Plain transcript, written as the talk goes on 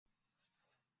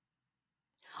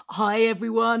Hi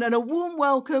everyone, and a warm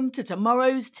welcome to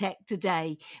tomorrow's Tech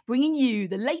Today, bringing you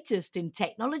the latest in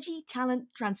technology, talent,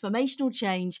 transformational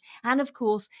change, and of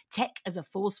course, tech as a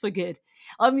force for good.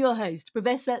 I'm your host,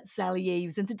 Professor Sally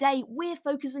Eaves, and today we're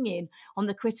focusing in on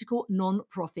the critical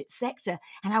non-profit sector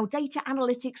and how data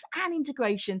analytics and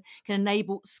integration can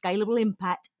enable scalable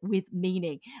impact with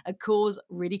meaning, a cause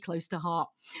really close to heart.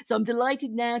 So I'm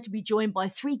delighted now to be joined by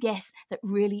three guests that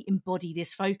really embody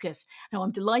this focus. Now,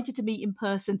 I'm delighted to meet in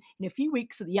person in a few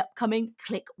weeks at the upcoming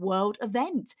QlikWorld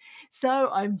event.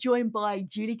 So I'm joined by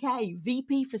Qlik,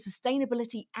 VP for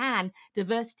Sustainability and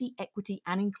Diversity, Equity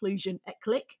and Inclusion at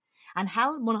Qlik, and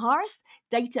Monjaras,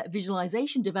 Data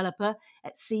Visualization Developer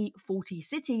at C40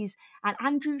 Cities, and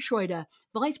Andrew Schroeder,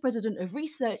 Vice President of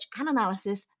Research and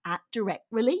Analysis at Direct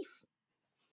Relief.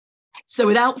 So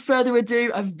without further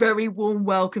ado, a very warm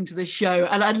welcome to the show.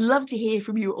 And I'd love to hear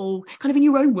from you all kind of in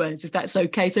your own words, if that's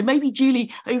okay. So maybe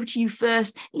Qlik, over to you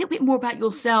first, a little bit more about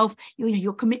yourself,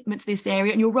 your commitment to this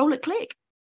area and your role at Qlik.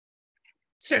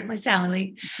 Certainly,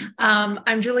 Sally. I'm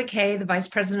Qlik, the Vice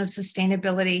President of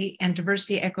Sustainability and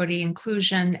Diversity, Equity,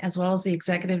 Inclusion, as well as the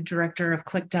Executive Director of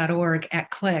Qlik.org at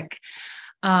Qlik.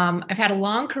 I've had a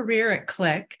long career at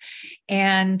Qlik,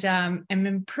 and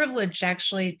I'm privileged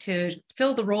actually to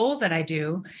fill the role that I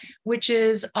do, which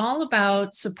is all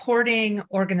about supporting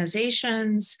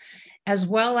organizations as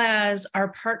well as our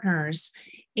partners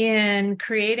in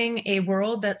creating a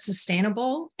world that's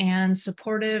sustainable and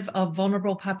supportive of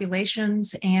vulnerable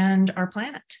populations and our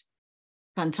planet.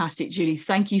 Fantastic, Julie.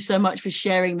 Thank you so much for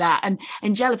sharing that. And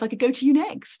Angel, if I could go to you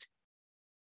next.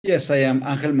 Yes, I am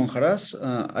Angel Monjaras.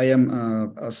 I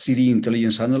am a city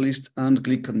intelligence analyst and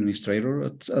Qlik administrator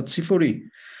at C40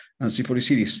 and C40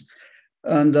 cities.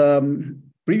 And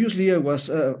previously,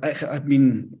 I've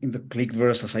been in the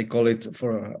Qlikverse, as I call it,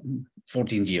 for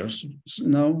 14 years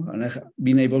now, and I've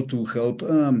been able to help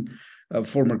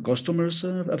former customers,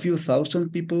 a few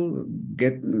thousand people,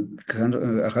 get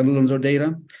a handle on their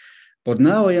data. But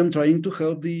now I am trying to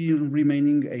help the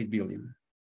remaining 8 billion.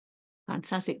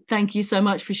 Fantastic. Thank you so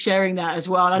much for sharing that as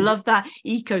well. And I love that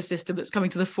ecosystem that's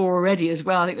coming to the fore already as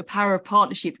well. I think the power of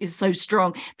partnership is so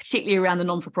strong, particularly around the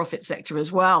non-for-profit sector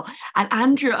as well. And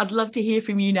Andrew, I'd love to hear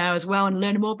from you now as well and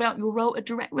learn more about your role at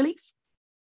Direct Relief.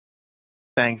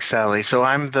 Thanks, Sally. So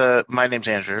my name's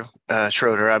Andrew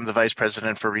Schroeder. I'm the Vice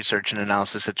President for Research and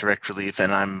Analysis at Direct Relief,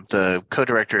 and I'm the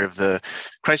co-director of the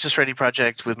Crisis Ready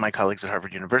Project with my colleagues at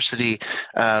Harvard University.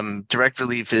 Direct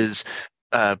Relief is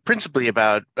principally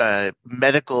about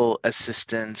medical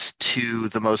assistance to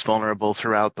the most vulnerable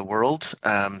throughout the world.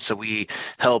 So we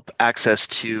help access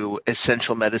to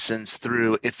essential medicines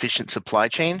through efficient supply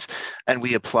chains, and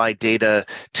we apply data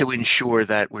to ensure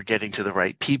that we're getting to the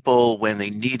right people when they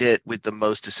need it with the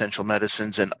most essential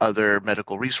medicines and other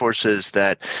medical resources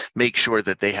that make sure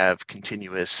that they have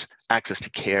continuous access to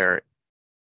care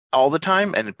all the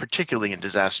time, and particularly in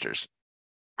disasters.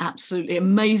 Absolutely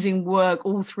amazing work,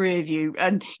 all three of you.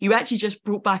 And you actually just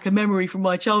brought back a memory from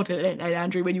my childhood,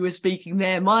 Andrew, when you were speaking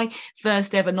there. My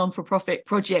first ever non-for-profit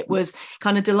project was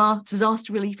kind of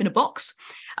disaster relief in a box.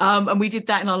 And we did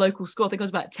that in our local school. I think I was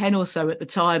about 10 or so at the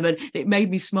time. And it made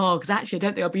me smile because actually I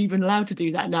don't think I'd be even allowed to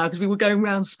do that now, because we were going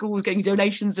around schools getting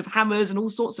donations of hammers and all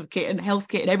sorts of kit and health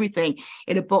kit and everything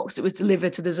in a box that was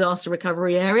delivered to the disaster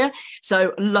recovery area.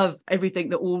 So love everything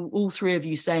that all three of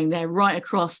you saying there, right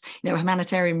across,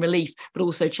 humanitarian relief, but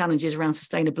also challenges around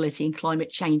sustainability and climate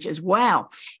change as well.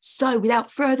 So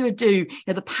without further ado,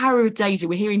 the power of data,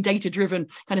 we're hearing data driven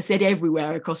kind of said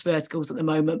everywhere across verticals at the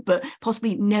moment, but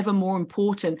possibly never more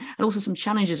important, and also some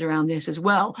challenges around this as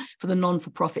well for the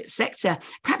non-for-profit sector.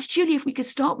 Perhaps, Julie, if we could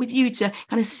start with you to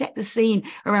kind of set the scene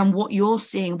around what you're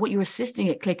seeing, what you're assisting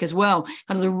at Qlik as well,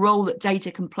 kind of the role that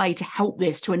data can play to help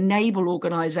this, to enable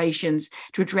organizations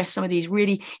to address some of these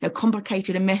really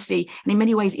complicated and messy and in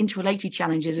many ways interrelated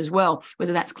challenges as well,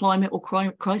 whether that's climate or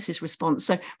crisis response.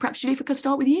 So perhaps, Julie, if I could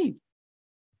start with you.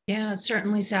 Yeah,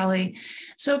 certainly, Sally.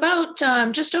 So about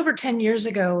just over 10 years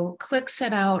ago, Qlik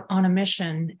set out on a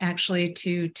mission actually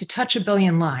to touch 1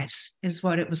 billion lives, is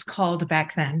what it was called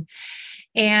back then.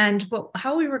 And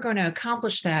how we were going to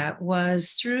accomplish that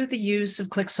was through the use of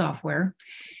Qlik software.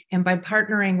 And by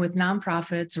partnering with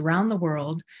nonprofits around the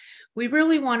world, we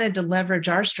really wanted to leverage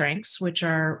our strengths, which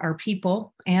are our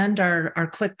people and our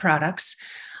Qlik products,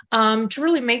 to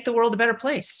really make the world a better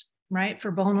place, right,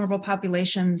 for vulnerable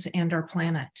populations and our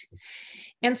planet.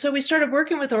 And so we started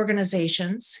working with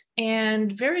organizations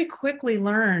and very quickly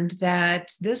learned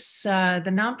that the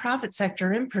nonprofit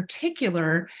sector in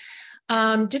particular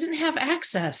didn't have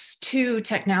access to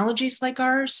technologies like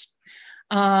ours,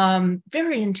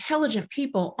 very intelligent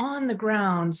people on the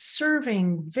ground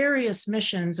serving various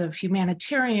missions of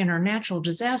humanitarian or natural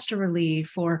disaster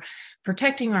relief or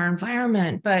protecting our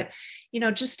environment. But,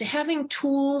 just having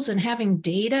tools and having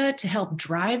data to help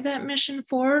drive that mission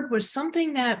forward was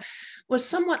something that was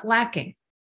somewhat lacking.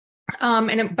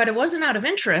 But it wasn't out of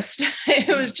interest.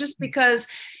 It was just because,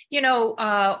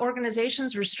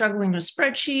 organizations were struggling with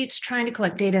spreadsheets, trying to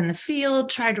collect data in the field,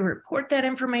 try to report that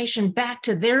information back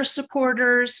to their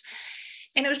supporters.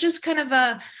 And it was just kind of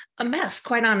a mess,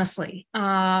 quite honestly,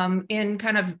 in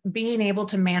kind of being able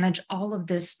to manage all of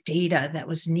this data that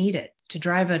was needed to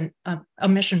drive a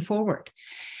mission forward.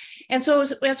 And so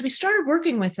as we started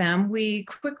working with them, we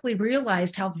quickly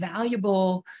realized how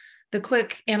valuable the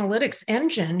Qlik analytics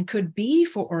engine could be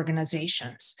for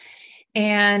organizations.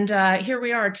 And here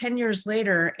we are 10 years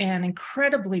later and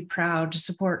incredibly proud to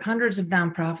support hundreds of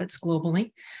nonprofits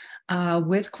globally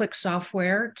with Qlik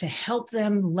software to help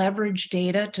them leverage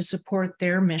data to support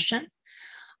their mission.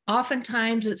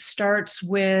 Oftentimes it starts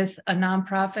with a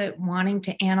nonprofit wanting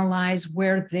to analyze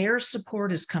where their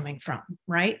support is coming from,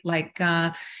 right? Like,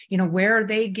 where are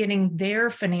they getting their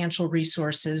financial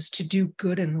resources to do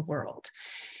good in the world?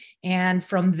 And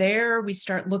from there, we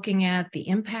start looking at the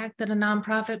impact that a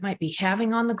nonprofit might be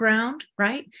having on the ground,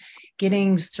 right?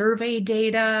 Getting survey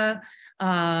data,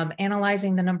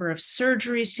 analyzing the number of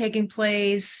surgeries taking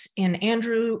place. In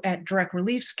Andrew at Direct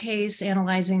Relief's case,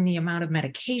 analyzing the amount of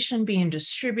medication being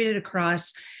distributed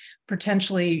across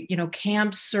potentially,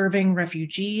 camps serving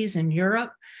refugees in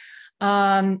Europe.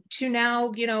 To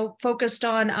now, focused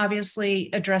on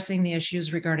obviously addressing the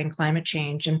issues regarding climate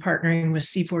change and partnering with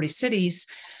C40 cities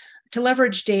to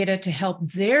leverage data to help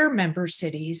their member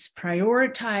cities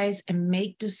prioritize and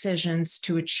make decisions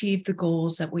to achieve the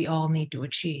goals that we all need to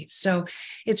achieve. So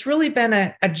it's really been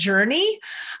a journey,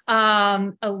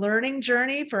 a learning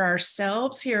journey for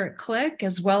ourselves here at Qlik,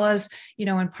 as well as, in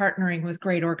partnering with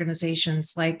great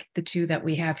organizations like the two that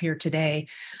we have here today.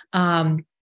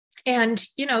 And,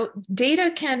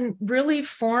 data can really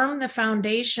form the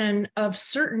foundation of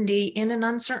certainty in an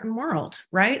uncertain world,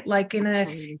 right? Like in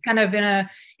a kind of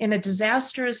in a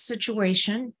disastrous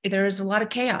situation, there is a lot of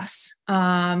chaos.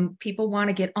 People want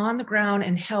to get on the ground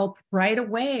and help right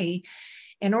away.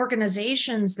 And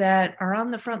organizations that are on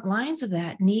the front lines of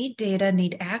that need data,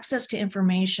 need access to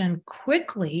information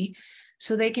quickly,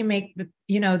 so they can make,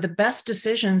 the best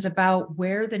decisions about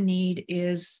where the need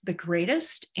is the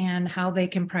greatest and how they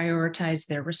can prioritize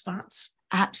their response.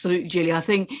 Absolutely, Julie. I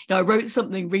think I wrote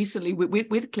something recently with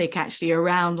Qlik actually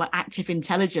around like active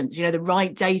intelligence, the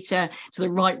right data to the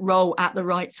right role at the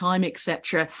right time,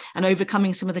 etc., and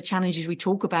overcoming some of the challenges we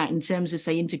talk about in terms of,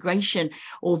 say, integration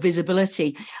or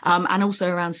visibility, and also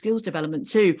around skills development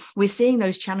too. We're seeing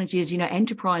those challenges,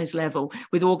 enterprise level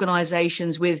with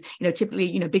organizations with,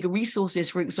 typically, bigger resources,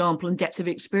 for example, and depth of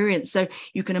experience. So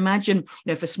you can imagine,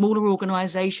 for smaller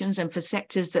organizations and for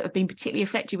sectors that have been particularly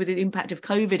affected with the impact of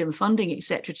COVID and funding,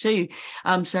 etc. too.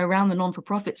 So around the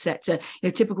non-for-profit sector,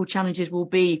 typical challenges will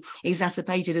be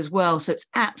exacerbated as well. So it's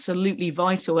absolutely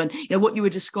vital. And what you were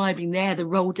describing there, the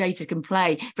role data can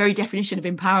play, very definition of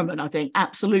empowerment, I think,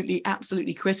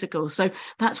 absolutely critical. So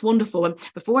that's wonderful. And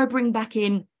before I bring back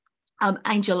in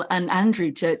Angel and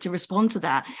Andrew to respond to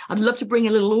that, I'd love to bring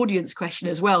a little audience question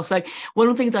as well. So one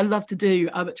of the things I love to do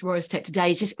at Tomorrow's Tech today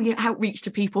is just outreach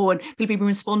to people, and people have been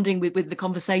responding with the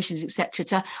conversations, etc.,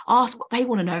 to ask what they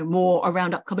want to know more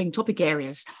around upcoming topic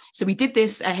areas. So we did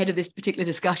this ahead of this particular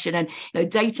discussion, and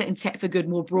data and tech for good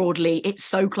more broadly, it's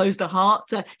so close to heart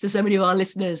to so many of our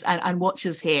listeners and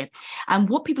watchers here. And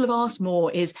what people have asked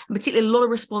more is, and particularly a lot of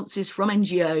responses from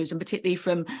NGOs and particularly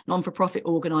from non-for-profit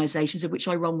organisations, of which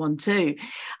I run one too.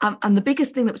 And the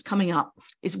biggest thing that was coming up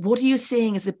is, what are you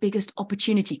seeing as the biggest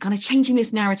opportunity, kind of changing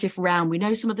this narrative around? We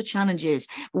know some of the challenges,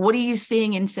 but what are you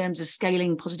seeing in terms of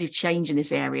scaling positive change in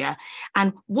this area?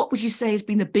 And what would you say has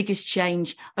been the biggest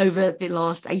change over the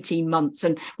last 18 months?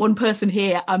 And one person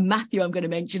here, Matthew, I'm going to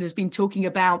mention, has been talking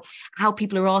about how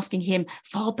people are asking him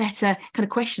far better kind of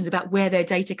questions about where their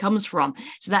data comes from.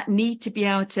 So that need to be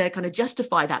able to kind of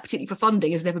justify that, particularly for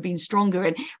funding, has never been stronger,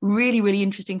 and really, really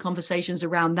interesting conversations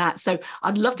around that. So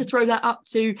I'd love to throw that up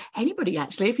to anybody,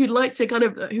 actually, if you'd like to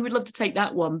who would love to take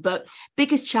that one. But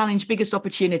biggest challenge, biggest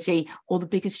opportunity, or the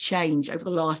biggest change over the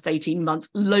last 18 months?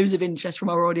 Loads of interest from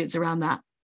our audience around that.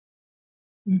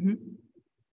 Mm-hmm.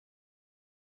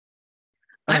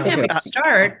 I'm happy to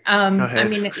start.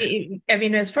 I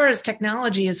mean, as far as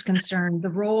technology is concerned, the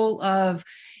role of,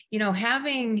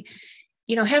 having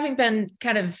been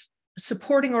kind of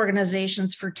supporting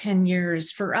organizations for 10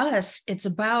 years, for us, it's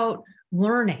about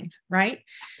learning, right?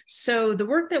 So the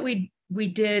work that we we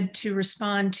did to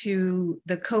respond to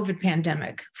the COVID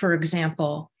pandemic, for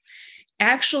example,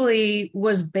 actually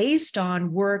was based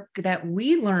on work that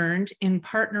we learned in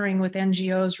partnering with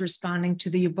NGOs responding to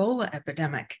the Ebola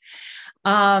epidemic.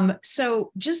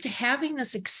 So just having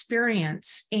this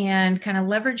experience and kind of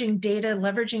leveraging data,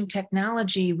 leveraging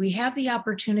technology, we have the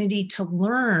opportunity to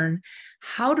learn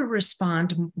how to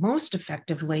respond most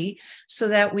effectively so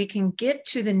that we can get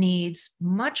to the needs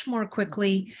much more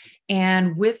quickly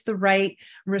and with the right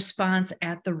response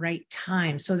at the right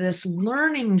time. So this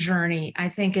learning journey, I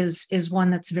think, is one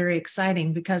that's very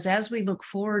exciting, because as we look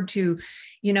forward to,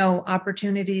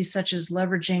 opportunities such as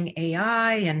leveraging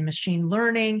AI and machine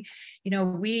learning,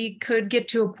 we could get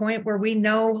to a point where we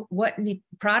know what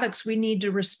products we need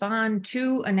to respond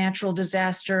to a natural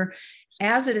disaster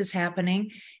as it is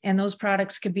happening. And those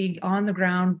products could be on the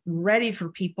ground, ready for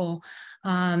people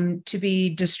to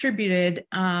be distributed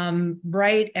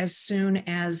right as soon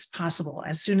as possible,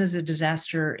 as soon as the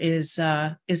disaster is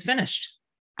finished.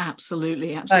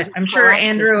 Absolutely. But I'm sure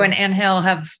Andrew and Angel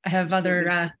have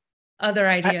other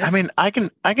ideas. I mean, I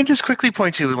can just quickly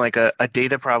point to like a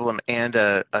data problem and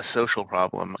a social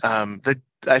problem.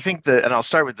 I think and I'll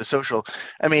start with the social.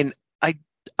 I mean,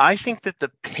 I think that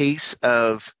the pace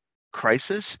of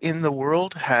crisis in the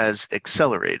world has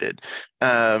accelerated.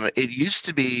 It used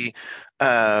to be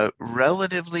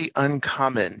relatively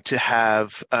uncommon to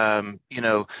have,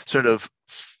 sort of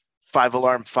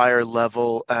 5-alarm fire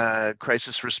level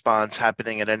crisis response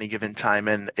happening at any given time.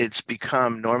 And it's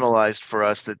become normalized for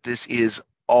us that this is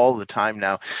all the time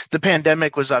now. The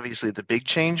pandemic was obviously the big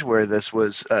change, where this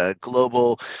was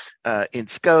global in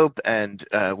scope and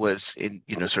was in,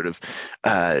 sort of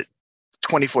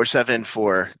 24/7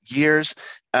 for years.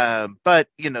 But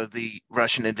the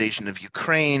Russian invasion of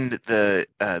Ukraine,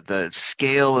 the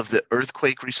scale of the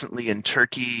earthquake recently in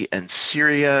Turkey and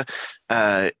Syria,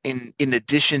 in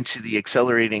addition to the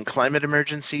accelerating climate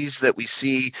emergencies that we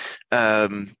see,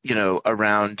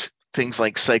 around things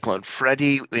like Cyclone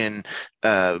Freddy in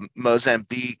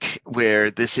Mozambique, where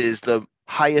this is the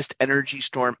highest energy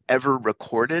storm ever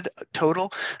recorded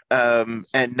total,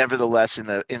 and nevertheless in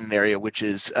an area which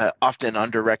is often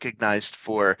under-recognized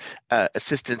for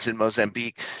assistance in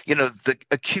Mozambique. The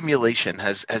accumulation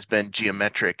has been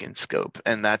geometric in scope,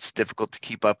 and that's difficult to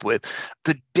keep up with.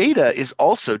 The data is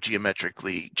also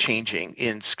geometrically changing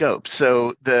in scope.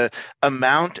 So the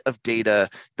amount of data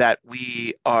that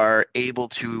we are able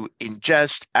to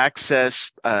ingest,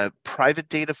 access, private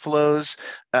data flows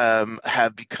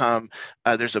have become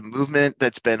there's a movement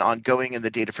that's been ongoing in the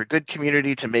Data for Good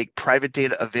community to make private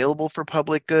data available for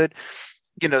public good.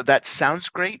 That sounds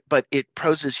great, but it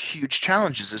poses huge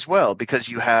challenges as well, because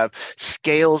you have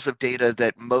scales of data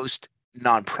that most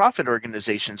nonprofit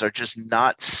organizations are just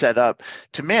not set up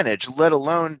to manage, let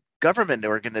alone government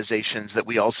organizations that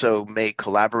we also may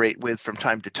collaborate with from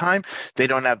time to time. They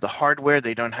don't have the hardware,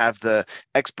 they don't have the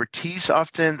expertise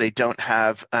often, they don't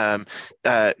have a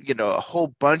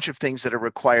whole bunch of things that are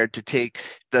required to take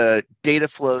the data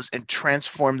flows and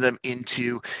transform them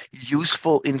into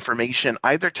useful information,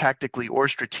 either tactically or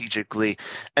strategically.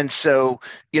 And so,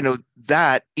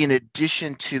 that, in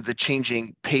addition to the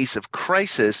changing pace of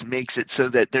crisis, makes it so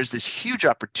that there's this huge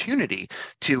opportunity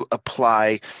to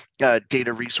apply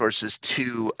data resources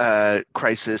to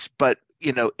crisis, but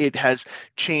it has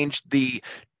changed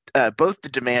both the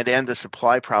demand and the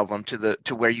supply problem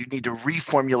to where you need to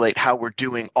reformulate how we're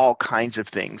doing all kinds of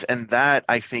things. And that,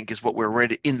 I think, is what we're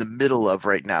right in the middle of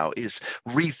right now, is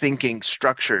rethinking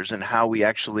structures and how we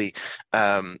actually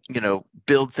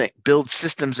build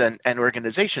systems and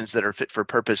organizations that are fit for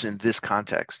purpose in this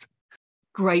context.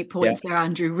 Great points there,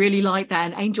 Andrew. Really like that.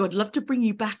 And Angel, I'd love to bring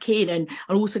you back in, and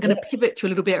I'm also going to pivot to a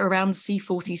little bit around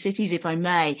C40 cities, if I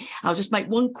may. I'll just make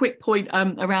one quick point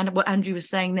around what Andrew was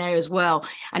saying there as well.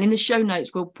 And in the show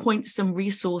notes, we'll point to some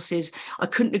resources. I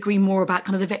couldn't agree more about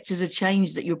kind of the vectors of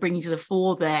change that you're bringing to the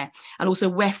fore there. And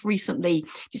also WEF recently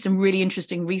did some really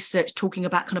interesting research talking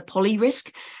about kind of poly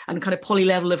risk and kind of poly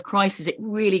level of crisis. It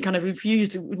really kind of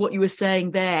infused with what you were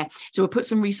saying there. So we'll put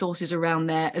some resources around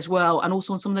there as well. And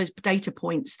also on some of those data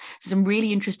points, some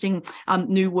really interesting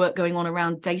new work going on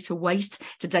around data waste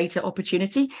to data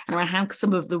opportunity, and around how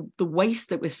some of the waste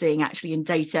that we're seeing actually in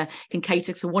data can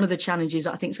cater to one of the challenges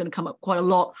that I think is going to come up quite a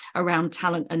lot around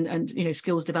talent and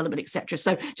skills development, etc.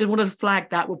 So just wanted to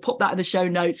flag that. We'll pop that in the show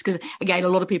notes, because again, a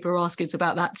lot of people are asking us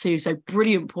about that too. So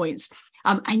brilliant points.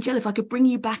 Angel, if I could bring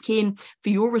you back in for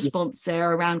your response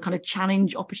there around kind of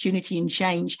challenge, opportunity and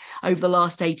change over the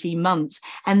last 18 months.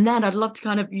 And then I'd love to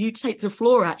kind of you take the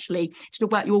floor actually to talk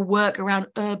about your work around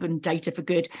urban data for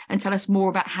good and tell us more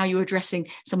about how you're addressing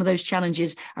some of those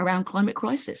challenges around climate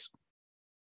crisis.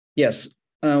 Yes.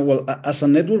 Well, as a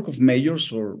network of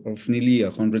majors or of nearly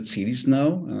 100 cities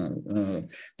now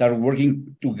that are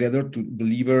working together to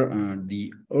deliver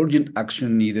the urgent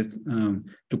action needed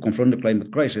to confront the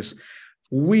climate crisis,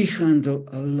 we handle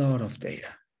a lot of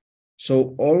data.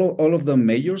 So all of the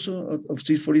majors of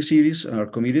C40 cities are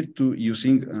committed to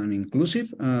using an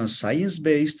inclusive,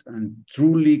 science-based, and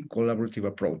truly collaborative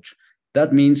approach.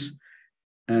 That means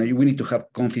we need to have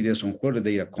confidence on where the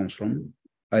data comes from.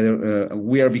 Either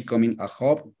we are becoming a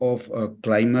hub of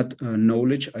climate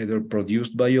knowledge, either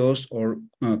produced by us or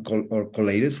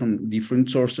collated from different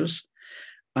sources.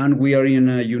 And we are in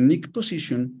a unique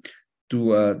position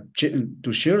to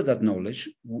share that knowledge,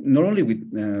 not only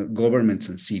with governments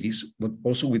and cities, but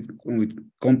also with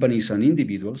companies and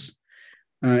individuals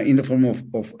in the form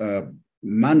of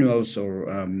manuals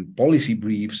or policy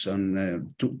briefs,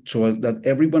 and so that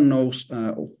everyone knows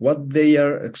what they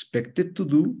are expected to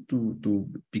do to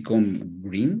become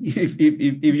green, if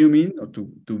you mean, or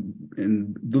to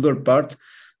do their part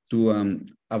to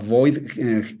avoid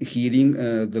heating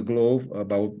the globe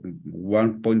about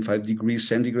 1.5 degrees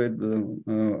centigrade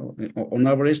on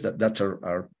average. That's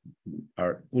our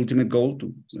ultimate goal,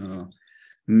 to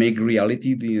make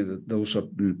reality those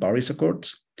Paris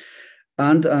Accords.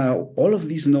 And all of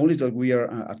this knowledge that we are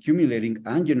accumulating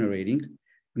and generating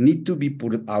need to be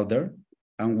put out there.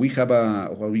 And we have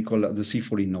what we call the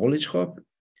C40 Knowledge Hub,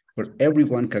 where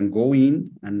everyone can go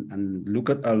in and look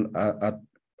at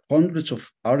hundreds of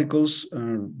articles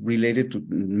related to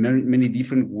many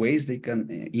different ways they can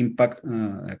impact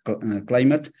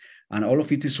climate. And all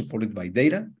of it is supported by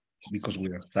data, because we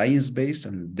are science-based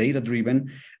and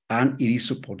data-driven, and it is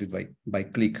supported by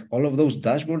Qlik. All of those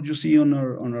dashboards you see on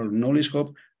our Knowledge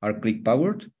Hub are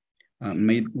Qlik-powered,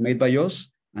 made by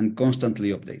us, and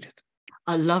constantly updated.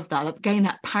 I love that. Again,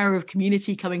 that power of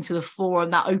community coming to the fore,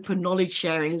 and that open knowledge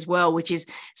sharing as well, which is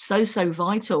so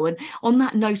vital. And on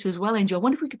that note as well, Angel, I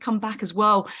wonder if we could come back as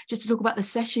well, just to talk about the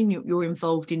session you're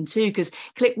involved in too, because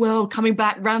QlikWorld coming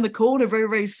back round the corner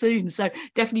very soon. So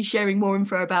definitely sharing more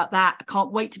info about that. I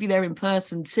can't wait to be there in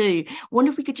person too. I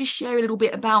wonder if we could just share a little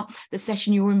bit about the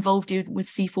session you're involved in with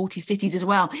C40 cities as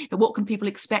well. But what can people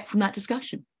expect from that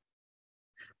discussion?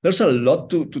 There's a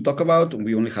lot to talk about.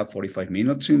 We only have 45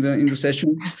 minutes in the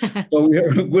session, so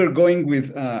we're going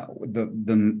with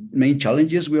the main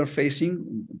challenges we are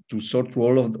facing to sort through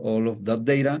all of that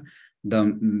data,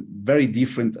 the very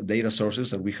different data sources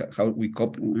that how we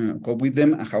cope with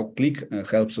them, and how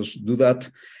Qlik helps us do that.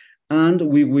 And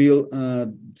we will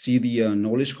see the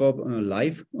Knowledge Hub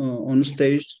live on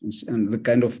stage, and the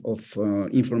kind of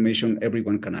information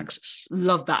everyone can access.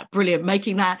 Love that. Brilliant.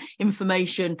 Making that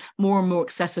information more and more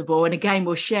accessible. And again,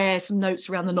 we'll share some notes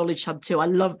around the Knowledge Hub too. I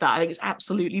love that. I think it's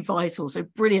absolutely vital. So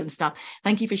brilliant stuff.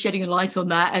 Thank you for shedding a light on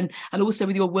that. And also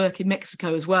with your work in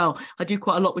Mexico as well. I do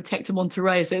quite a lot with Tech to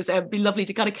Monterrey. So it'd be lovely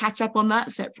to kind of catch up on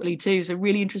that separately too. So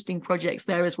really interesting projects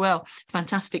there as well.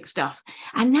 Fantastic stuff.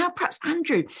 And now perhaps,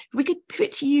 Andrew, we could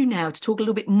pivot to you now to talk a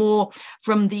little bit more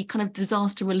from the kind of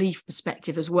disaster relief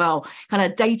perspective as well, kind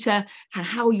of data and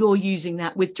how you're using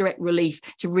that with direct relief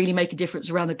to really make a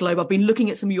difference around the globe. I've been looking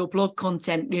at some of your blog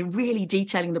content, really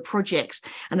detailing the projects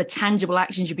and the tangible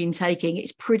actions you've been taking.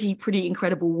 It's pretty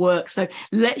incredible work. So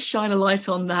let's shine a light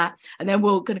on that. And then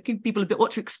we're going to give people a bit what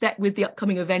to expect with the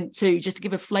upcoming event too, just to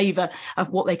give a flavor of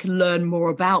what they can learn more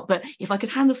about. But if I could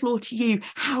hand the floor to you,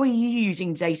 how are you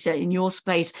using data in your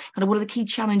space? Kind of what are the key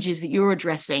challenges that you're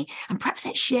addressing? And perhaps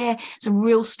let's share some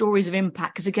real stories of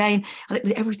impact, because again, I think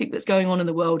with everything that's going on in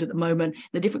the world at the moment,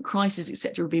 the different crises,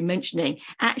 etc., we've been mentioning,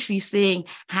 actually seeing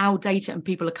how data and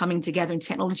people are coming together, and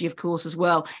technology, of course, as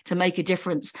well, to make a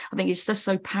difference. I think it's just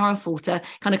so powerful to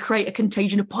kind of create a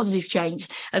contagion of positive change.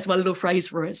 That's my little phrase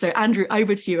for it. So Andrew,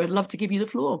 over to you. I'd love to give you the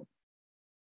floor.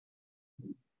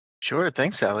 Sure.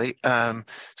 Thanks, Sally.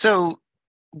 So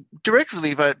direct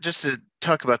relief, just to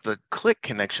talk about the Qlik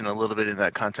connection a little bit in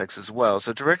that context as well.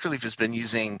 So direct relief has been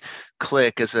using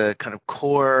Qlik as a kind of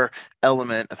core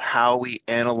element of how we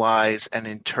analyze and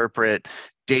interpret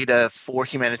data for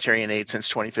humanitarian aid since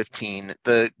 2015.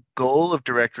 The goal of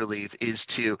direct relief is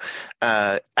to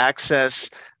access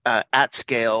at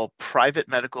scale private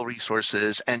medical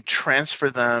resources and transfer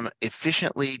them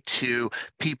efficiently to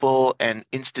people and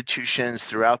institutions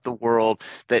throughout the world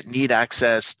that need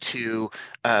access to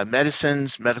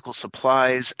medicines, medical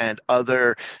supplies, and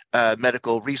other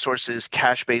medical resources,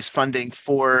 cash-based funding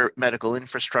for medical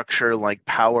infrastructure like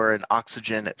power and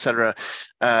oxygen, et cetera,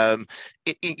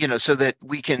 so that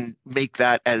we can make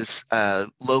that as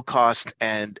low cost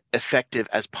and effective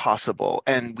as possible.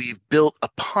 And we've built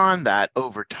upon that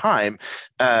over time,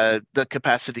 the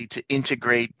capacity to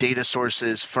integrate data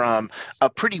sources from a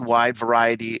pretty wide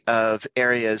variety of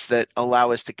areas that allow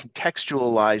us to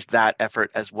contextualize that effort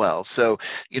as well. So,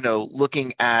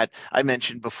 looking at, I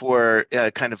mentioned before,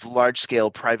 kind of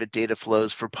large-scale private data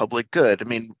flows for public good. I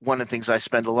mean, one of the things I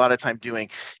spend a lot of time doing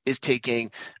is taking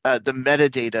the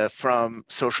metadata from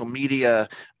social media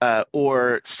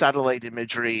or satellite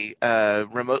imagery,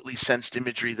 remotely sensed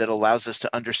imagery that allows us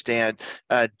to understand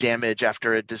damage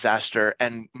after a disaster,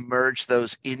 and merge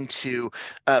those into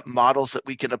models that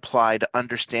we can apply to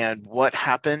understand what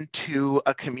happened to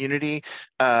a community,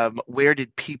 where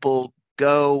did people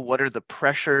go, what are the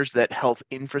pressures that health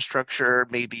infrastructure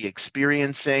may be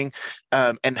experiencing,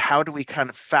 and how do we kind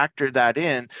of factor that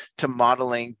in to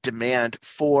modeling demand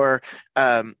for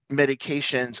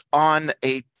medications on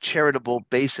a charitable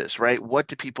basis, right? What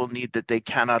do people need that they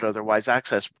cannot otherwise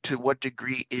access? To what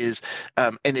degree is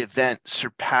an event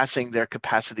surpassing their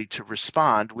capacity to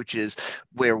respond, which is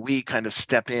where we kind of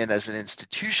step in as an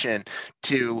institution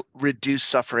to reduce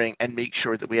suffering and make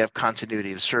sure that we have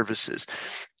continuity of services.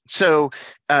 So,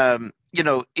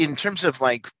 in terms of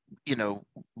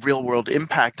real world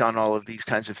impact on all of these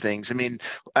kinds of things, I mean,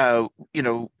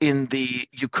 in the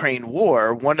Ukraine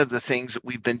war, one of the things that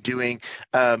we've been doing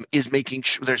is making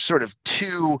sure there's sort of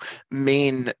two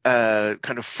main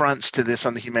kind of fronts to this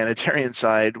on the humanitarian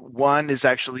side. One is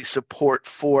actually support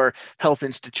for health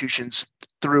institutions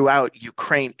throughout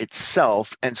Ukraine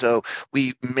itself. And so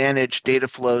we manage data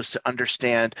flows to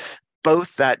understand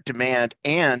both that demand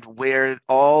and where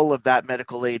all of that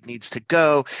medical aid needs to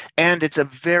go. And it's a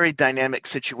very dynamic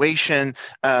situation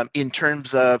in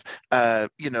terms of,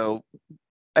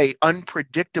 a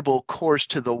unpredictable course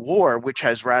to the war, which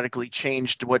has radically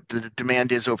changed what the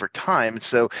demand is over time.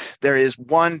 So there is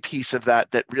one piece of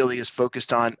that that really is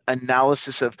focused on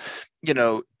analysis of,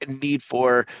 need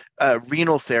for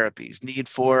renal therapies, need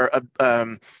for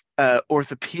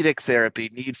orthopedic therapy,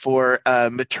 need for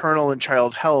maternal and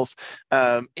child health,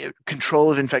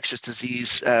 control of infectious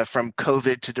disease from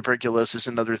COVID to tuberculosis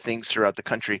and other things throughout the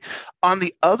country. On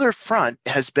the other front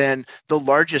has been the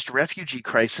largest refugee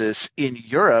crisis in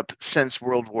Europe since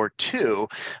World War II.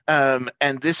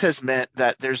 And this has meant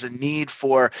that there's a need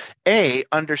for,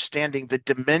 understanding the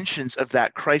dimensions of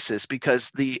that crisis,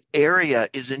 because the area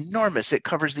is enormous. It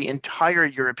covers the entire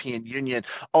European Union,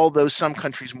 although some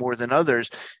countries more than others.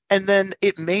 And then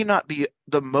it may not be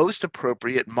the most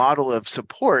appropriate model of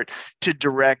support to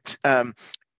direct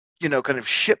kind of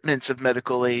shipments of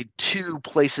medical aid to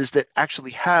places that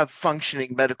actually have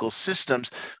functioning medical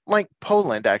systems, like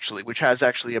Poland, actually, which has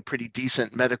actually a pretty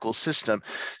decent medical system.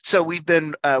 So we've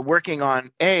been working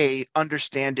on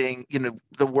understanding,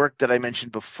 the work that I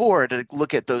mentioned before, to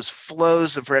look at those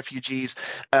flows of refugees,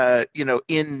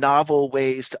 in novel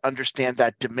ways to understand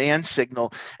that demand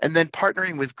signal, and then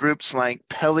partnering with groups like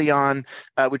Pelion,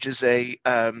 which is a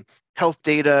health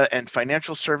data and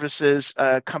financial services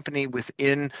company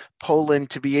within Poland,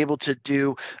 to be able to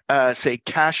do, say,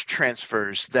 cash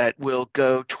transfers that will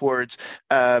go towards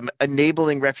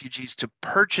enabling refugees to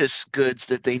purchase goods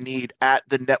that they need at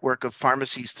the network of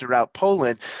pharmacies throughout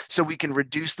Poland, so we can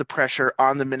reduce the pressure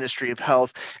on the Ministry of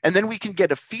Health. And then we can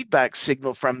get a feedback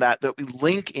signal from that we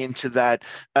link into that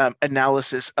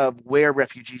analysis of where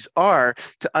refugees are,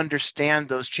 to understand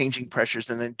those changing pressures,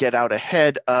 and then get out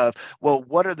ahead of, well,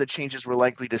 what are the changes we're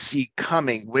likely to see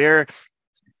coming? Where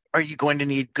are you going to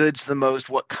need goods the most?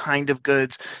 What kind of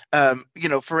goods?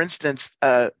 For instance,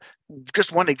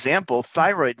 just one example,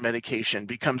 thyroid medication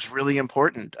becomes really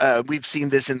important. We've seen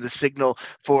this in the signal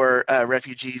for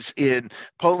refugees in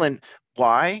Poland.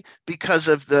 Why? Because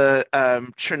of the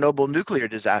Chernobyl nuclear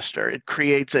disaster. It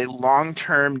creates a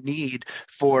long-term need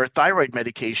for thyroid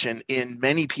medication in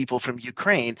many people from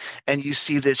Ukraine, and you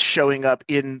see this showing up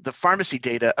in the pharmacy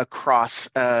data across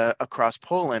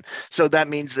Poland. So that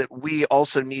means that we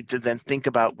also need to then think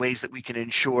about ways that we can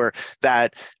ensure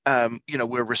that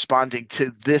we're responding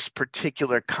to this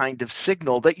particular kind of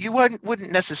signal that you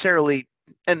wouldn't necessarily,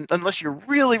 and unless you're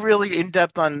really, really in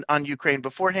depth on Ukraine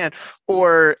beforehand,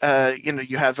 or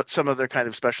you have some other kind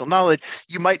of special knowledge,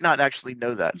 you might not actually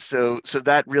know that. So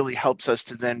that really helps us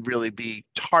to then really be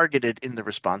targeted in the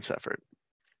response effort.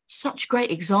 Such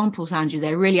great examples, Andrew,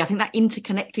 there, really. I think that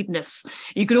interconnectedness,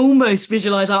 you can almost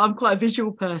visualize. I'm quite a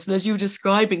visual person. As you were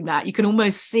describing that, you can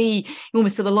almost see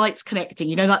the lights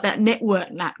connecting, like that network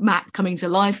map coming to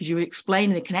life as you were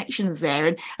explaining the connections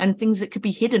there, and things that could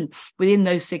be hidden within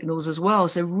those signals as well.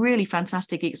 So really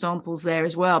fantastic examples there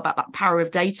as well about that power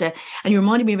of data. And you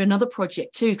reminded me of another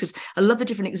project too, because I love the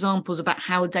different examples about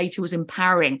how data was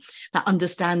empowering that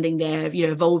understanding there of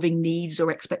evolving needs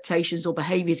or expectations or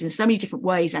behaviors in so many different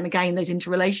ways. and again, those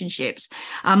interrelationships.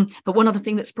 But one other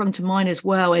thing that sprung to mind as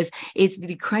well is the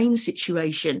Ukraine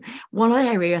situation. One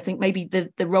area I think maybe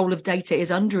the role of data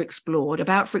is underexplored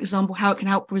about, for example, how it can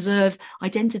help preserve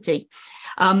identity.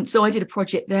 So I did a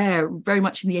project there very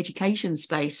much in the education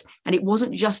space, and it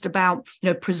wasn't just about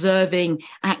preserving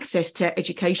access to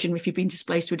education if you've been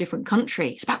displaced to a different country.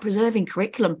 It's about preserving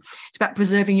curriculum. It's about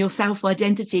preserving your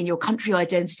self-identity and your country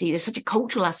identity. There's such a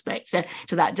cultural aspect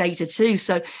to that data too.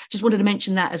 So just wanted to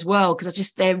mention that as well,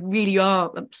 because there really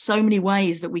are so many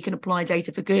ways that we can apply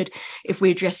data for good if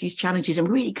we address these challenges and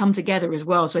really come together as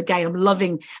well. So again, I'm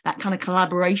loving that kind of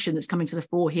collaboration that's coming to the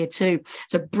fore here too.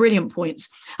 So brilliant points.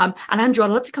 And Andrew,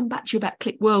 I'd love to come back to you about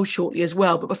QlikWorld shortly as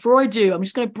well. But before I do, I'm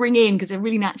just going to bring in, because they're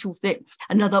really natural fit,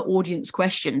 another audience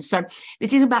question. So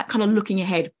this is about kind of looking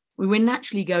ahead. We were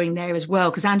naturally going there as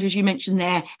well, because Andrew, as you mentioned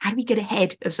there, how do we get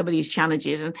ahead of some of these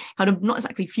challenges and kind of not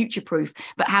exactly future-proof,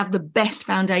 but have the best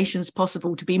foundations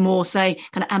possible to be more, say,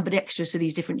 kind of ambidextrous to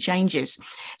these different changes?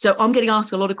 So I'm getting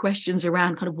asked a lot of questions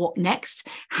around kind of what next,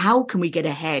 how can we get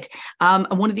ahead? And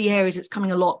one of the areas that's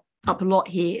coming up a lot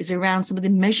here is around some of the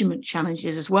measurement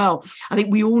challenges as well. I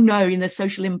think we all know in the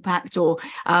social impact or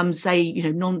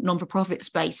non-for-profit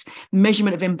space,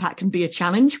 measurement of impact can be a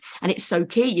challenge, and it's so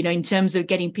key, in terms of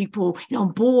getting people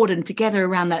on board and together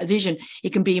around that vision.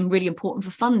 It can be really important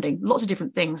for funding, lots of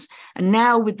different things. And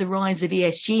now with the rise of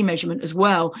ESG measurement as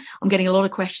well, I'm getting a lot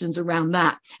of questions around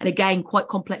that. And again, quite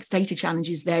complex data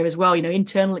challenges there as well,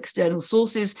 internal, external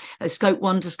sources, scope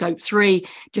 1 to scope 3,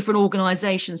 different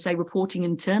organizations, say, reporting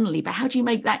internally. But how do you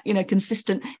make that,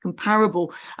 consistent,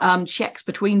 comparable checks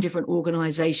between different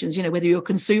organizations, whether you're a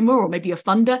consumer or maybe a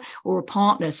funder or a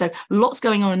partner? So lots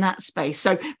going on in that space.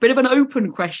 So a bit of an open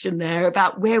question there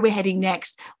about where we're heading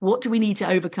next. What do we need to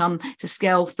overcome to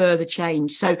scale further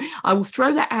change? So I will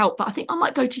throw that out, but I think I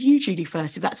might go to you, Judy,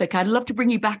 first, if that's okay. I'd love to bring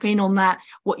you back in on that,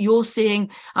 what you're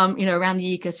seeing, around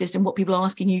the ecosystem, what people are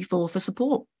asking you for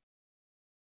support.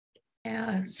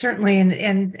 Yeah, certainly.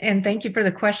 And thank you for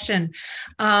the question.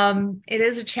 It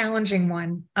is a challenging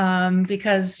one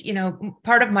because,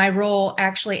 part of my role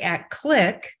actually at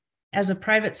Qlik as a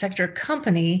private sector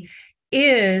company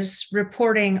is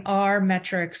reporting our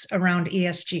metrics around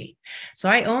ESG. So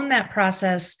I own that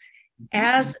process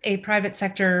as a private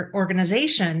sector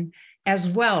organization as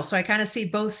well. So I kind of see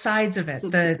both sides of it,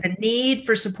 the need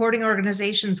for supporting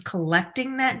organizations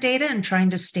collecting that data and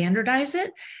trying to standardize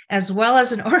it, as well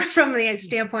as from the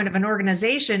standpoint of an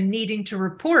organization needing to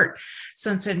report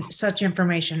such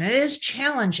information. It is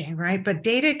challenging, right? But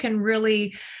data can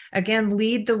really, again,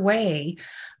 lead the way.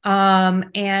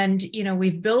 And,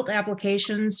 we've built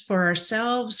applications for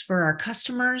ourselves, for our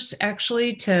customers,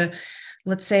 actually, to,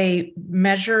 let's say,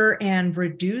 measure and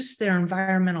reduce their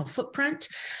environmental footprint.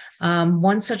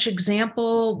 One such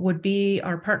example would be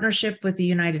our partnership with the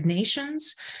United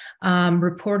Nations,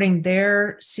 reporting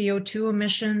their CO2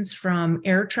 emissions from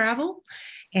air travel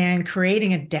and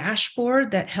creating a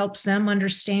dashboard that helps them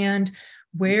understand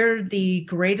where the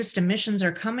greatest emissions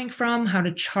are coming from, how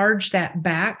to charge that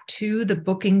back to the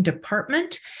booking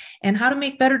department, and how to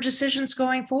make better decisions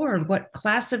going forward. What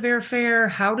class of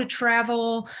airfare, how to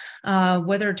travel,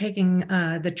 whether taking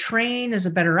the train is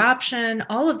a better option.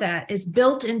 All of that is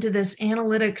built into this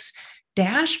analytics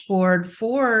dashboard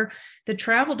for the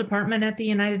travel department at the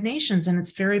United Nations, and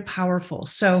it's very powerful.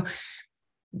 So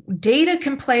data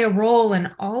can play a role in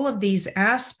all of these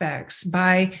aspects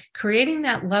by creating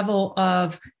that level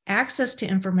of access to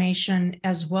information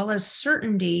as well as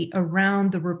certainty around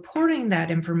the reporting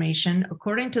that information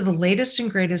according to the latest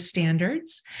and greatest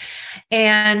standards,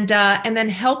 and then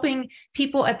helping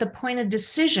people at the point of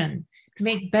decision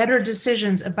make better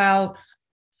decisions about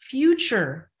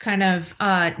future kind of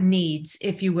needs,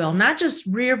 if you will, not just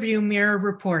rear view mirror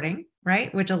reporting,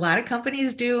 right? Which a lot of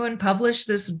companies do and publish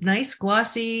this nice,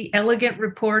 glossy, elegant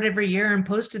report every year and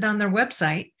post it on their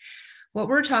website. What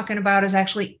we're talking about is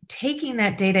actually taking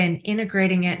that data and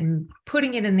integrating it and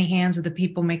putting it in the hands of the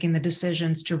people making the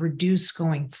decisions to reduce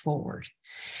going forward.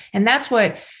 And that's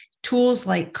what tools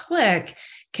like Qlik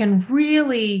can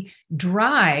really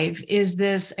drive, is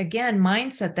this, again,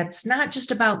 mindset that's not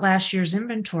just about last year's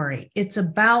inventory. It's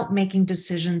about making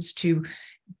decisions to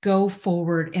go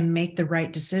forward and make the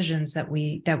right decisions that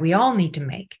we all need to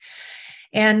make.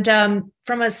 And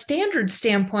from a standard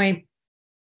standpoint,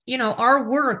 our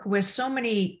work with so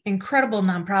many incredible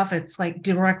nonprofits like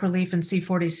Direct Relief and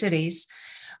C40 Cities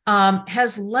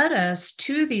has led us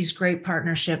to these great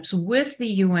partnerships with the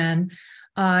UN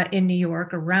in New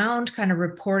York around kind of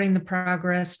reporting the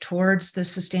progress towards the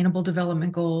Sustainable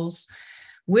Development Goals,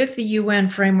 with the UN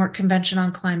Framework Convention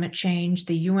on Climate Change,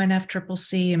 the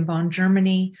UNFCCC in Bonn,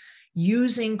 Germany,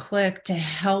 using Qlik to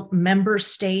help member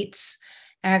states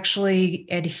actually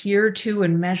adhere to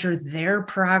and measure their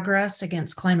progress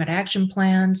against climate action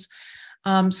plans.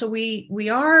 So we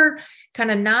are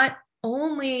kind of not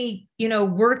only,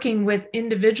 working with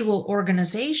individual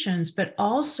organizations, but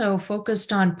also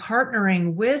focused on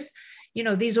partnering with,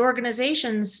 these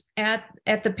organizations at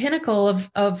the pinnacle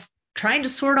of trying to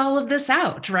sort all of this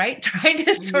out, right? Trying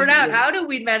to sort out how do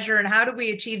we measure and how do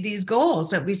we achieve these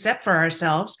goals that we set for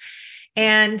ourselves.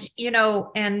 And,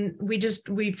 and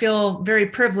we feel very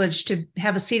privileged to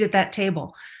have a seat at that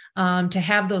table, to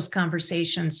have those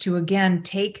conversations, to again,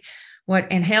 take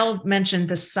and Hale mentioned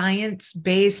the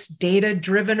science-based,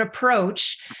 data-driven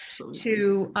approach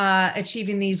to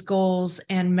achieving these goals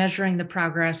and measuring the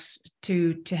progress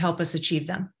to help us achieve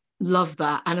them. Love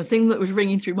that. And a thing that was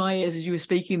ringing through my ears as you were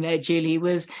speaking there, Julie,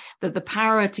 was that the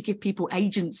power to give people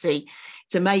agency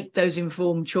to make those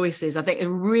informed choices. I think a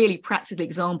really practical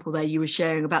example there you were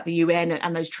sharing about the UN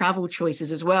and those travel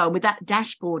choices as well. And with that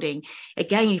dashboarding,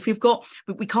 again, if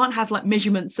we can't have like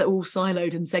measurements that are all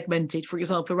siloed and segmented, for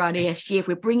example, around ESG, if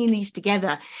we're bringing these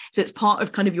together, so it's part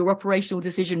of kind of your operational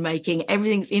decision making,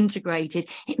 everything's integrated,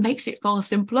 it makes it far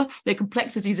simpler. The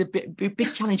complexity is a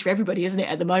big challenge for everybody, isn't it,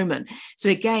 at the moment? So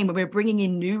again, when we're bringing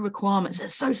in new requirements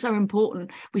that are so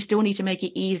important, we still need to make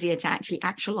it easier to actually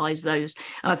actualize those.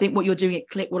 And I think what you're doing at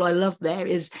Qlik, what I love there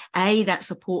is A, that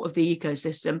support of the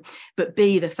ecosystem, but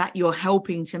B, the fact you're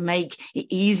helping to make it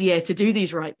easier to do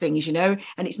these right things, and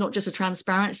it's not just a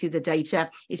transparency of the data,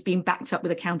 it's being backed up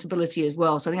with accountability as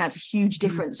well. So I think that's a huge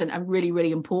difference and really,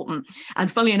 really important.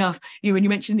 And funnily enough, when you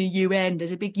mentioned the UN,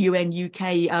 there's a big UN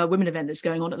UK women event that's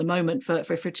going on at the moment for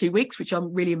 2 weeks, which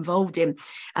I'm really involved in.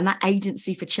 And that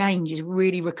agency for change is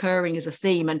really recurring as a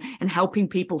theme and helping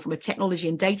people from a technology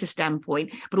and data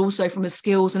standpoint, but also from a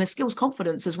skills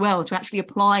confidence as well, to actually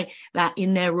apply that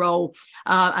in their role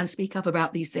and speak up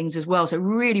about these things as well. So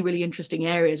really, really interesting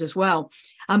areas as well.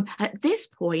 At this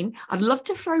point, I'd love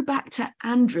to throw back to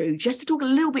Andrew just to talk a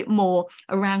little bit more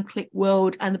around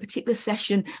QlikWorld and the particular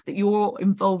session that you're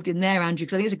involved in there, Andrew,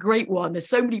 because I think it's a great one. There's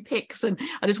so many picks, and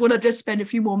I just want to spend a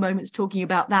few more moments talking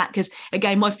about that, because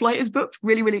again, my flight is booked,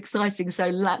 really, really exciting. So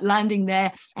landing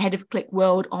there ahead of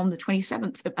QlikWorld on the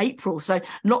 27th of April. So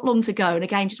not long to go. And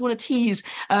again, just want to tease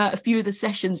a few of the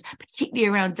sessions, particularly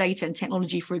around data and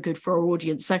technology for our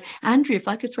audience. So Andrew, if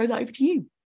I could throw that over to you.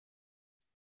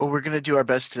 Well, we're going to do our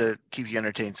best to keep you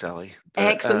entertained, Sally. But,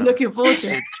 excellent. Looking forward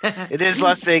to it. It is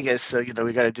Las Vegas, so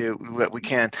we got to do what we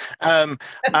can. I'm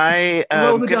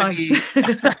Roll the dice.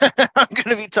 I'm going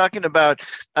to be talking about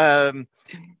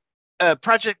a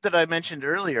project that I mentioned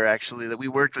earlier, actually, that we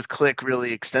worked with Qlik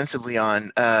really extensively on,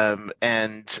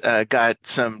 and got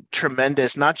some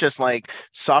tremendous, not just like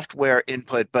software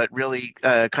input, but really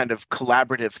kind of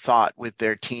collaborative thought with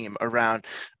their team around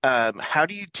how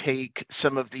do you take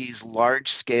some of these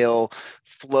large scale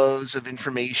flows of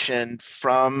information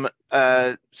from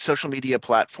social media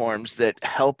platforms that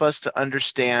help us to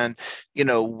understand,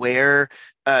 where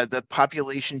the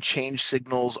population change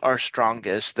signals are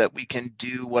strongest, that we can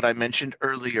do what I mentioned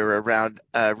earlier around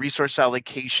resource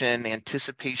allocation,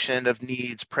 anticipation of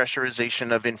needs,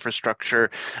 pressurization of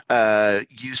infrastructure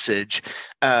usage,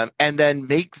 and then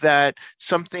make that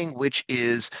something which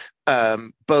is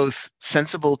both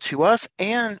sensible to us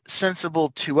and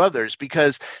sensible to others.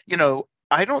 Because,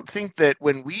 I don't think that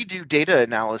when we do data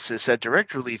analysis at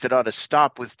Direct Relief, it ought to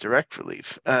stop with Direct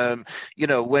Relief.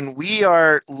 When we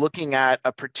are looking at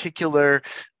a particular,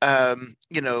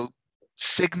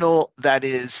 signal that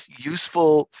is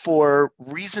useful for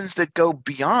reasons that go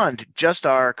beyond just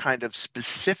our kind of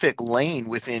specific lane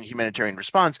within humanitarian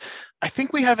response, I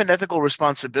think we have an ethical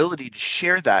responsibility to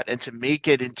share that and to make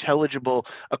it intelligible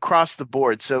across the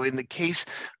board. So in the case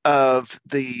of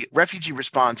the refugee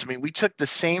response, we took the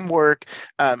same work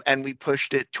and we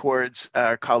pushed it towards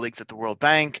our colleagues at the World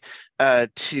Bank,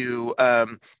 to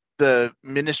the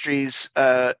ministries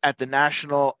at the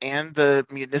national and the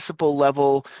municipal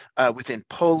level within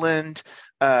Poland.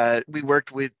 We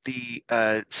worked with the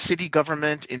city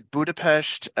government in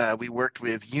Budapest. We worked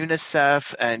with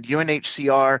UNICEF and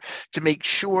UNHCR to make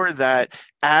sure that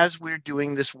as we're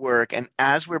doing this work and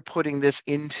as we're putting this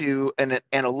into an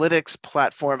analytics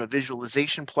platform, a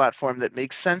visualization platform that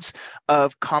makes sense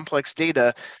of complex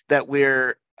data, that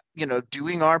we're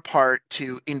doing our part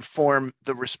to inform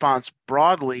the response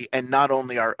broadly and not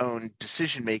only our own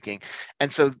decision making. And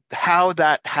so how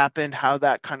that happened, how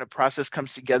that kind of process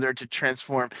comes together to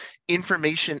transform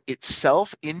information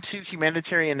itself into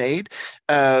humanitarian aid,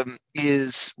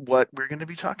 is what we're going to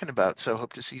be talking about. So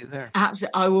hope to see you there.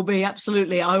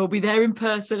 Absolutely. I will be there in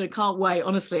person and can't wait.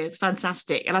 Honestly, it's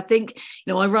fantastic. And I think,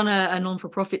 I run a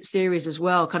non-for-profit series as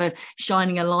well, kind of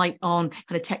shining a light on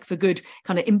kind of tech for good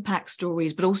kind of impact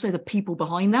stories, but also the people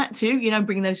behind that too,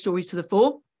 bringing those stories to the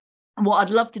fore. And what I'd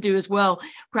love to do as well,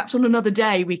 perhaps on another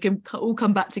day, we can all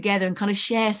come back together and kind of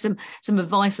share some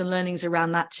advice and learnings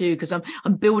around that too, because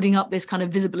I'm building up this kind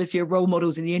of visibility of role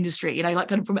models in the industry, like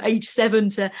kind of from age 7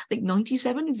 to I think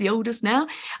 97 is the oldest now.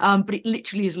 But it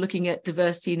literally is looking at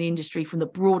diversity in the industry from the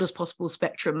broadest possible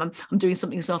spectrum. I'm doing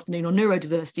something this afternoon on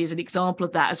neurodiversity as an example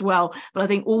of that as well. But I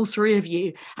think all three of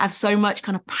you have so much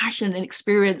kind of passion and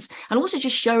experience, and also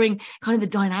just showing kind of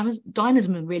the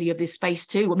dynamism really of this space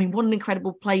too. I mean, what an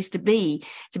incredible place to be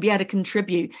able to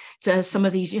contribute to some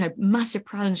of these massive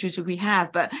challenges we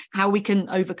have, but how we can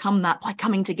overcome that by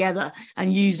coming together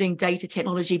and using data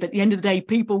technology, but at the end of the day,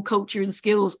 people, culture and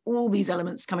skills, all these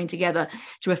elements coming together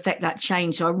to affect that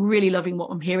change. So I'm really loving what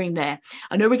I'm hearing there.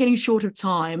 I know we're getting short of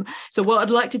time, so what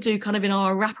I'd like to do kind of in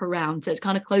our wraparound to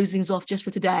kind of close things off just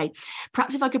for today,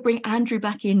 perhaps if I could bring Andrew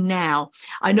back in now.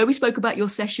 I know we spoke about your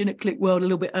session at QlikWorld a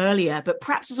little bit earlier, but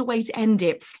perhaps as a way to end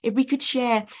it, if we could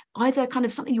share either kind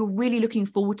of something you're really looking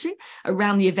forward to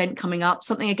around the event coming up,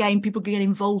 something again people can get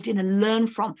involved in and learn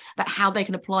from, about how they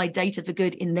can apply data for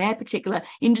good in their particular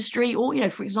industry, or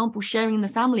for example sharing in the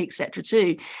family, etc.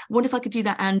 too. I wonder if I could do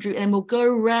that, Andrew, and then we'll go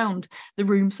around the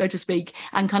room, so to speak,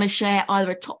 and kind of share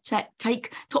either a top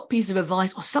piece of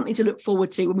advice or something to look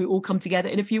forward to when we all come together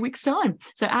in a few weeks' time.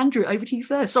 So Andrew, over to you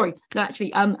first. Sorry, no,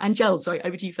 actually, Angel, sorry,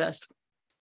 over to you first.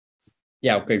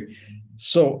 Yeah, okay.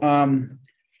 So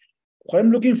what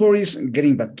I'm looking for is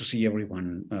getting back to see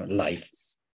everyone live.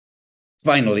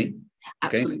 Finally.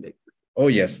 Okay? Absolutely. Oh,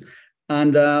 yes.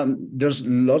 And there's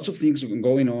lots of things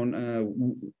going on.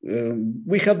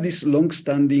 We have this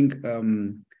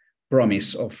long-standing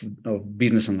promise of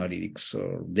business analytics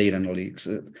or data analytics,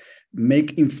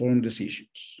 make informed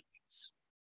decisions.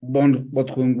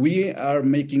 But when we are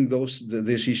making those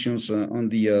decisions on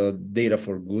the data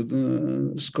for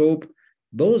good scope,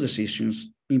 those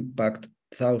decisions impact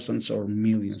thousands or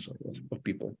millions of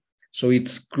people. So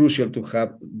it's crucial to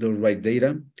have the right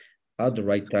data at the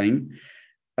right time,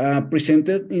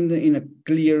 presented in a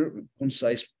clear,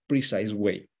 concise, precise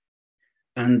way.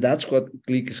 And that's what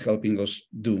Qlik is helping us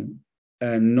do,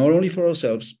 not only for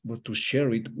ourselves, but to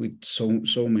share it with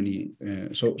so many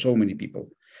people.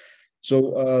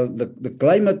 So the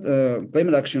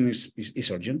climate action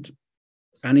is urgent,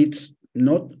 and it's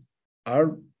not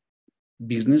our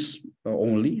business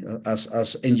only as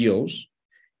NGOs.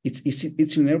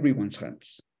 It's in everyone's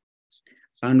hands,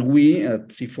 and we at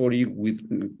C40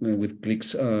 with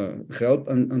Qlik's help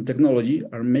and technology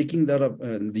are making that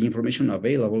the information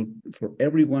available for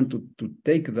everyone to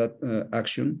take that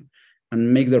action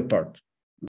and make their part.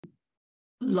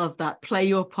 Love that. Play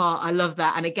your part. I love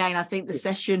that. And again, I think the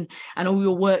session and all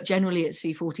your work generally at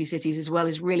C40 Cities as well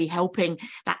is really helping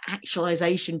that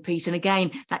actualization piece. And again,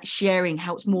 that sharing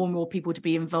helps more and more people to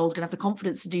be involved and have the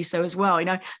confidence to do so as well.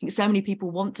 I think so many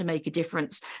people want to make a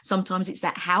difference. Sometimes it's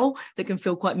that how that can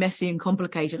feel quite messy and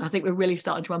complicated. I think we're really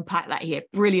starting to unpack that here.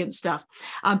 Brilliant stuff.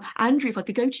 Andrew, if I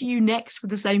could go to you next with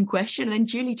the same question, and then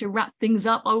Julie, to wrap things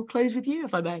up, I will close with you,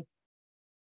 if I may.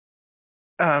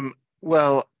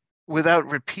 Well,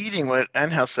 without repeating what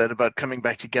Angel said about coming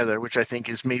back together, which I think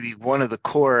is maybe one of the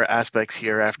core aspects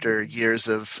here after years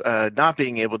of not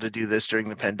being able to do this during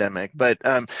the pandemic. But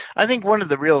I think one of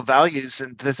the real values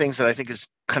and the things that I think is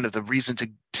kind of the reason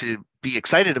to be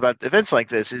excited about events like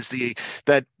this is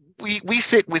that we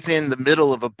sit within the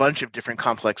middle of a bunch of different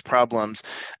complex problems,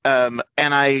 and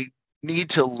I need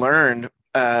to learn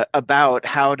about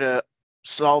how to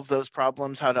solve those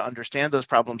problems, how to understand those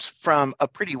problems from a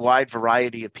pretty wide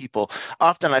variety of people.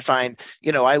 Often I find,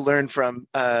 I learn from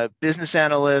business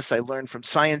analysts, I learn from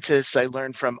scientists, I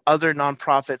learn from other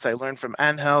nonprofits, I learn from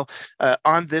Angel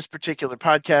on this particular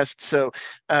podcast. So,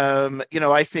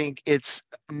 I think it's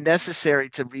necessary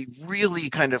to be really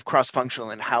kind of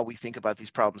cross-functional in how we think about these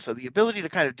problems. So the ability to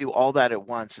kind of do all that at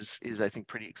once is I think,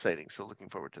 pretty exciting. So looking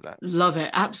forward to that. Love it.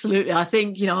 Absolutely. I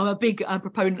think, I'm a big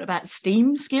proponent about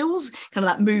STEAM skills, kind of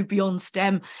that move beyond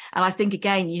STEM. And I think,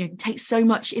 again, it takes so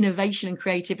much innovation and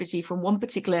creativity from one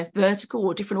particular vertical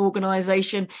or different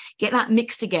organization, get that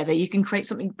mixed together. You can create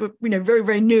something, very,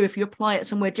 very new if you apply it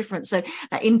somewhere different. So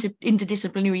that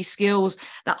interdisciplinary skills,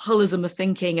 that holism of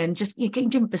thinking, and just getting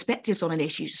different perspectives on an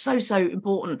issue is so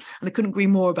important. And I couldn't agree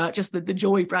more about just the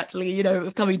joy practically,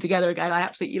 of coming together again. I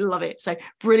absolutely love it. So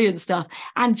brilliant stuff.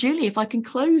 And Julie, if I can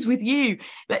close with you,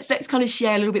 let's kind of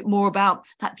share a little bit more about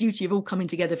that beauty of all coming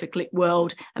together for QlikWorld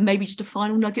QlikWorld, and maybe just a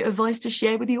final nugget of advice to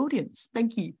share with the audience.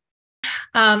 Thank you.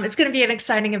 It's going to be an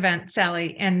exciting event,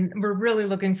 Sally, and we're really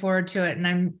looking forward to it. And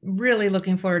I'm really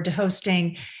looking forward to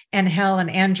hosting Angel and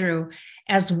Andrew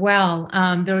as well.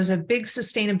 There was a big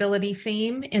sustainability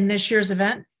theme in this year's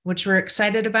event, which we're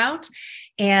excited about.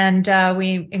 And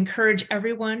we encourage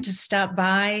everyone to stop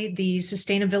by the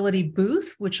sustainability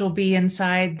booth, which will be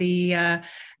inside the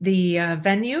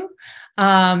venue,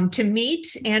 to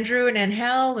meet Andrew and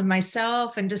Angel and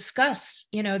myself and discuss,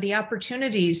 the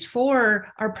opportunities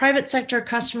for our private sector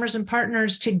customers and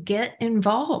partners to get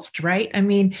involved, right? I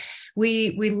mean,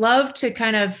 we love to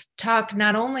kind of talk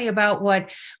not only about what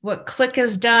Qlik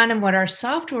has done and what our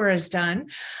software has done,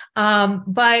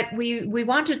 but we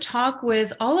want to talk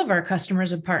with all of our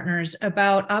customers and partners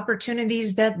about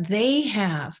opportunities that they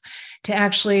have to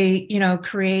actually,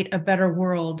 create a better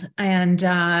world. And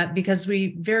because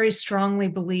we very strongly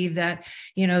believe that,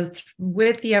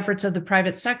 with the efforts of the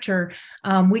private sector,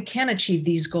 we can achieve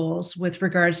these goals with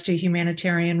regards to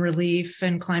humanitarian relief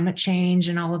and climate change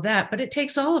and all of that. But it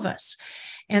takes all of us.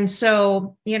 And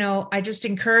so, I just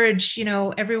encourage,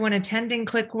 everyone attending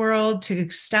QlikWorld to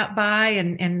stop by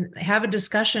and have a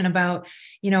discussion about,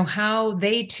 how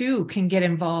they too can get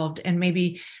involved and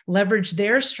maybe leverage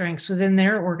their strengths within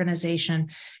their organization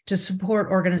to support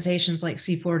organizations like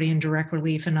C40 and Direct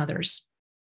Relief and others.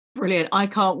 Brilliant. I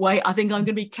can't wait. I think I'm going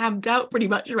to be camped out pretty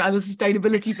much around the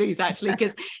sustainability booth, actually,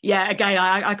 because, again,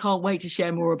 I can't wait to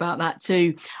share more about that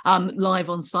too, live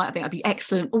on site. I think that'd be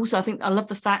excellent. Also, I think I love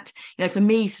the fact, for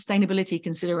me, sustainability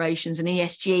considerations and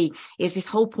ESG is this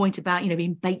whole point about,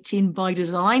 being baked in by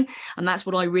design. And that's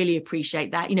what I really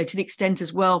appreciate, that, to the extent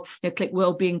as well,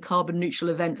 QlikWorld being carbon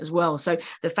neutral event as well. So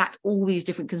the fact all these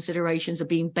different considerations are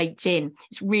being baked in,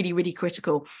 it's really, really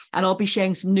critical. And I'll be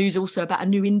sharing some news also about a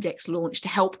new index launch to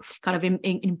help kind of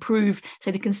improve, say,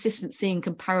 the consistency and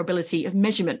comparability of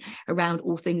measurement around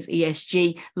all things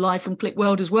ESG, live from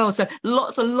QlikWorld as well. So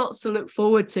lots and lots to look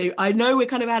forward to. I know we're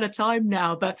kind of out of time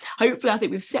now, but hopefully I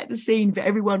think we've set the scene for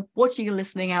everyone watching and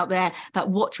listening out there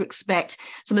about what to expect,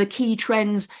 some of the key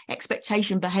trends,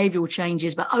 expectation, behavioral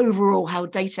changes, but overall how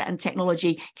data and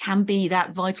technology can be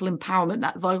that vital empowerment,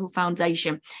 that vital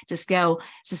foundation to scale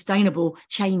sustainable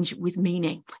change with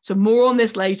meaning. So more on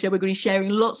this later. We're going to be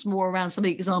sharing lots more around some of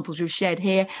the examples we've shared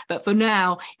here. But for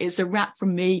now, it's a wrap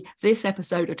from me. This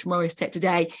episode of Tomorrow's Tech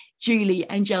Today. Julie,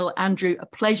 Angel, Andrew, a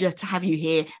pleasure to have you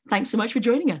here. Thanks so much for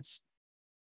joining us.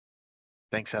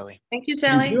 Thanks, Sally. Thank you,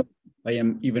 Sally. Thank you. I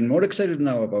am even more excited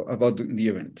now about the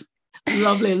event.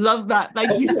 Lovely. Love that.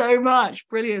 Thank you so much.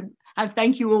 Brilliant. And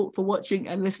thank you all for watching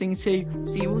and listening too.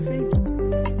 See you all soon.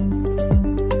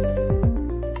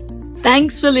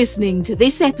 Thanks for listening to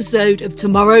this episode of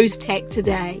Tomorrow's Tech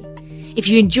Today. If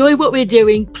you enjoy what we're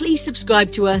doing, please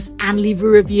subscribe to us and leave a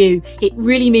review. It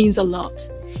really means a lot.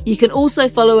 You can also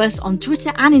follow us on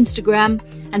Twitter and Instagram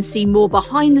and see more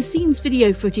behind the scenes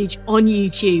video footage on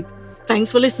YouTube. Thanks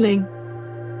for listening.